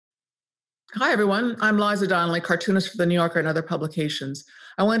Hi, everyone. I'm Liza Donnelly, cartoonist for The New Yorker and other publications.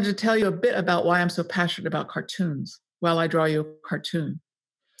 I wanted to tell you a bit about why I'm so passionate about cartoons while I draw you a cartoon.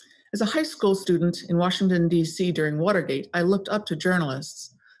 As a high school student in Washington, D.C. during Watergate, I looked up to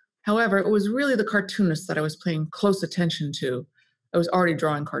journalists. However, it was really the cartoonists that I was paying close attention to. I was already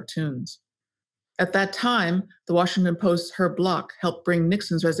drawing cartoons. At that time, the Washington Post's Herb Block helped bring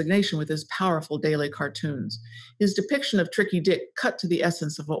Nixon's resignation with his powerful daily cartoons. His depiction of Tricky Dick cut to the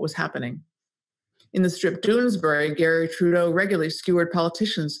essence of what was happening. In the strip Doonesbury, Gary Trudeau regularly skewered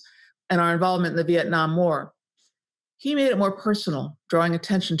politicians and our involvement in the Vietnam War. He made it more personal, drawing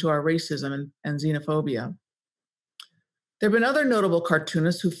attention to our racism and xenophobia. There have been other notable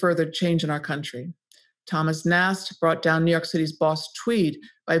cartoonists who furthered change in our country. Thomas Nast brought down New York City's boss Tweed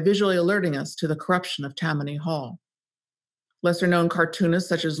by visually alerting us to the corruption of Tammany Hall. Lesser-known cartoonists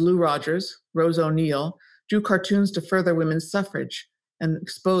such as Lou Rogers, Rose O'Neill, drew cartoons to further women's suffrage and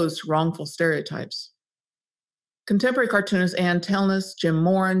exposed wrongful stereotypes. Contemporary cartoonists Ann Telnis, Jim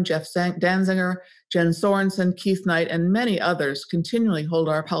Moran, Jeff Danziger, Jen Sorensen, Keith Knight, and many others continually hold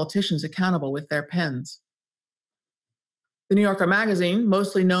our politicians accountable with their pens. The New Yorker magazine,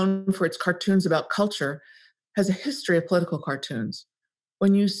 mostly known for its cartoons about culture, has a history of political cartoons.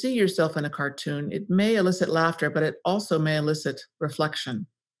 When you see yourself in a cartoon, it may elicit laughter, but it also may elicit reflection.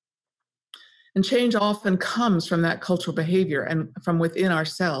 And change often comes from that cultural behavior and from within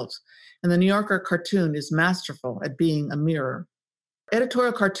ourselves. And the New Yorker cartoon is masterful at being a mirror.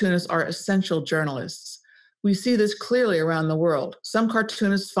 Editorial cartoonists are essential journalists. We see this clearly around the world. Some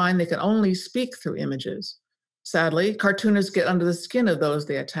cartoonists find they can only speak through images. Sadly, cartoonists get under the skin of those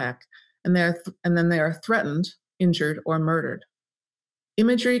they attack, and then they are threatened, injured, or murdered.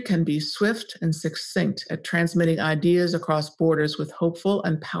 Imagery can be swift and succinct at transmitting ideas across borders with hopeful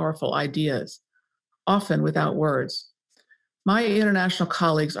and powerful ideas, often without words. My international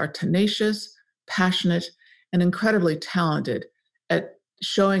colleagues are tenacious, passionate, and incredibly talented at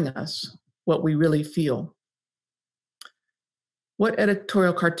showing us what we really feel. What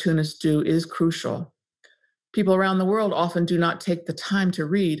editorial cartoonists do is crucial. People around the world often do not take the time to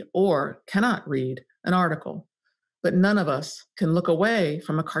read or cannot read an article, but none of us can look away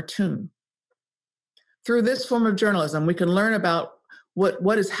from a cartoon. Through this form of journalism, we can learn about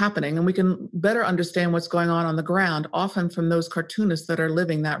what is happening, and we can better understand what's going on the ground, often from those cartoonists that are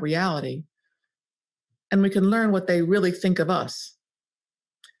living that reality. And we can learn what they really think of us.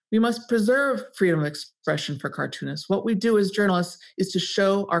 We must preserve freedom of expression for cartoonists. What we do as journalists is to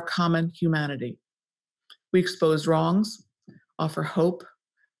show our common humanity. We expose wrongs, offer hope,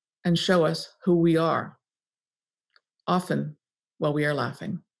 and show us who we are, often while we are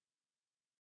laughing.